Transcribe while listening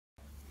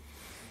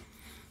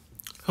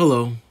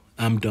Hello,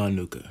 I'm Don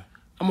Nuka.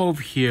 I'm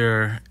over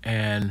here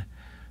and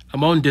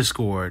I'm on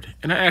Discord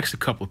and I asked a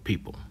couple of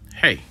people,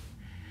 hey,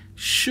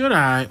 should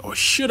I or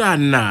should I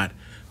not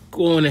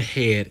go on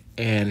ahead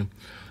and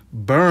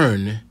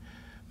burn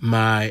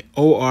my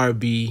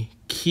ORB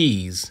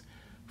keys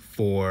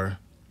for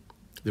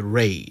the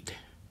raid?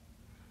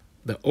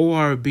 The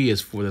ORB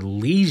is for the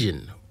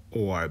Legion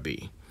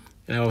ORB.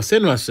 And I was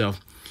saying to myself,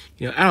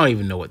 I don't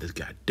even know what this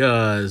guy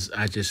does.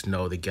 I just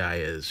know the guy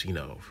is,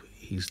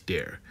 he's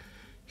there.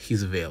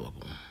 He's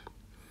available.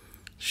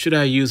 Should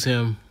I use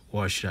him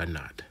or should I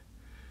not?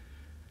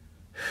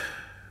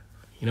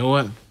 You know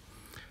what?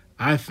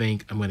 I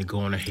think I'm going to go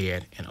on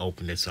ahead and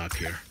open this up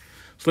here.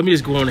 So let me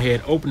just go on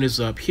ahead, open this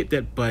up, hit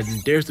that button.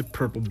 There's the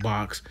purple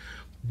box.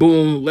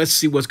 Boom. Let's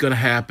see what's going to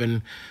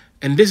happen.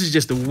 And this is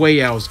just the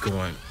way I was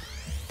going.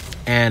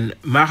 And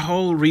my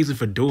whole reason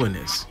for doing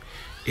this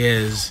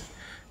is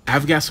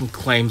I've got some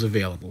claims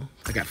available.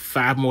 I got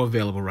 5 more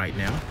available right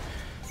now.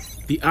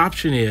 The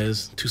option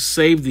is to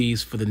save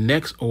these for the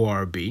next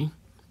ORB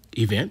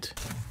event,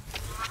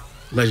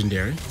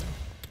 legendary,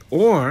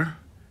 or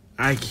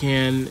I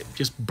can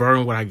just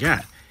burn what I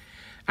got.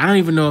 I don't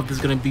even know if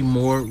there's going to be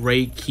more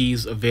raid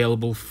keys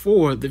available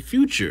for the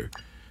future.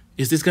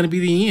 Is this going to be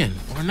the end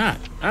or not?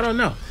 I don't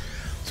know.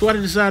 So what I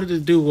decided to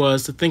do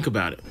was to think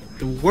about it.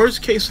 The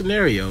worst case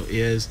scenario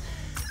is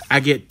I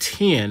get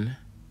 10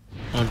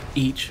 on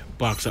each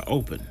box I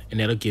open, and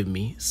that'll give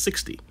me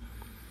 60.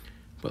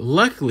 But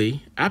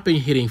luckily, I've been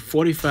hitting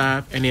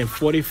 45 and then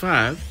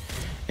 45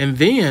 and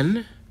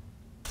then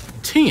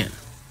 10.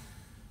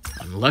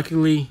 And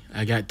luckily,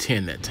 I got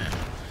 10 that time.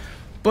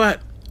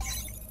 But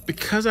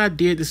because I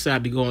did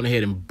decide to go on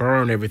ahead and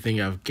burn everything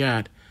I've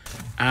got,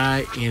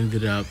 I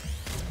ended up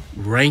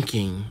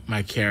ranking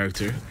my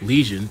character,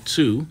 Legion,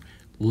 to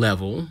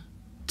level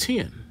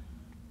 10.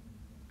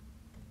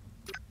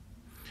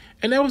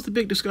 And that was the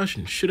big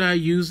discussion. Should I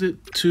use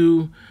it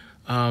to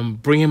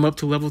bring him up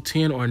to level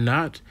 10 or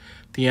not?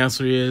 The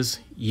answer is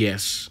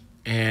yes,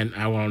 and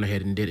I went on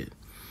ahead and did it.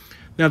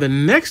 Now, the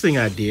next thing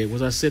I did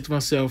was I said to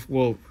myself,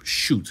 well,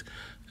 shoot,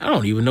 I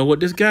don't even know what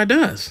this guy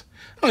does.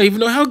 I don't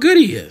even know how good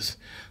he is.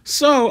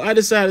 So I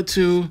decided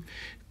to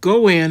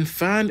go in,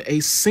 find a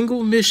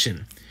single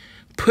mission,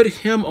 put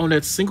him on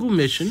that single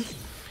mission.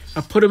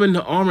 I put him in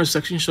the armor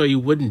section so he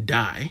wouldn't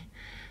die.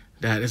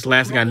 That's the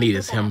last thing I need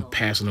is him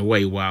passing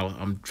away while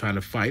I'm trying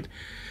to fight.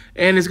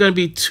 And it's going to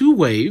be 2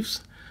 waves.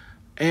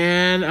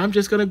 And I'm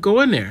just going to go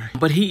in there.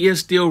 But he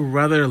is still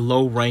rather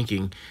low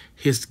ranking.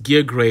 His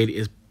gear grade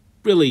is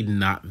really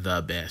not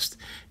the best.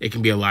 It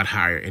can be a lot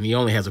higher. And he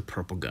only has a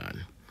purple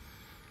gun.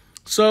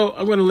 So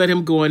I'm going to let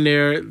him go in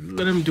there.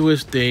 Let him do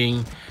his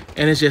thing.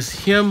 And it's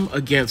just him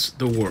against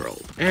the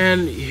world.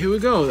 And here we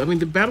go. I mean,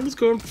 the battle is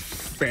going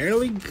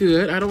fairly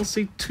good. I don't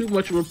see too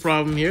much of a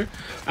problem here.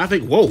 I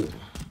think, whoa.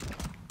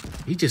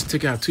 He just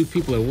took out 2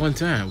 people at one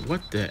time.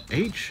 What the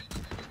H?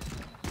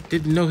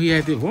 Didn't know he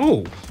had the...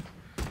 Whoa.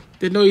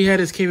 Didn't know he had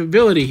his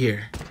capability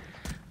here.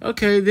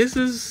 Okay, this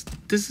is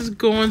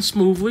going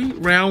smoothly.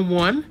 Round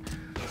 1.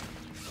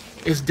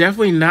 It's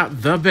definitely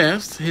not the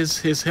best.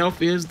 His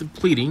health is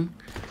depleting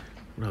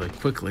really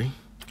quickly.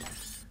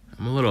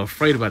 I'm a little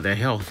afraid about that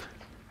health.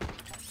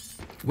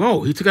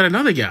 Whoa, he took out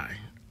another guy.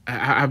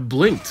 I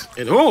blinked.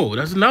 And oh,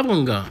 that's another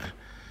one gone.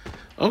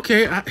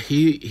 Okay,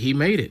 he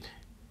made it.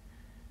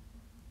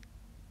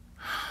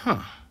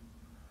 Huh.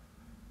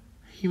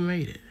 He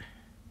made it.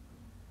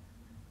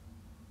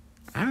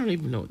 I don't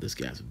even know what this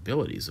guy's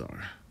abilities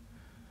are.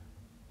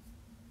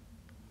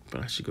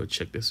 But I should go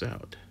check this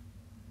out.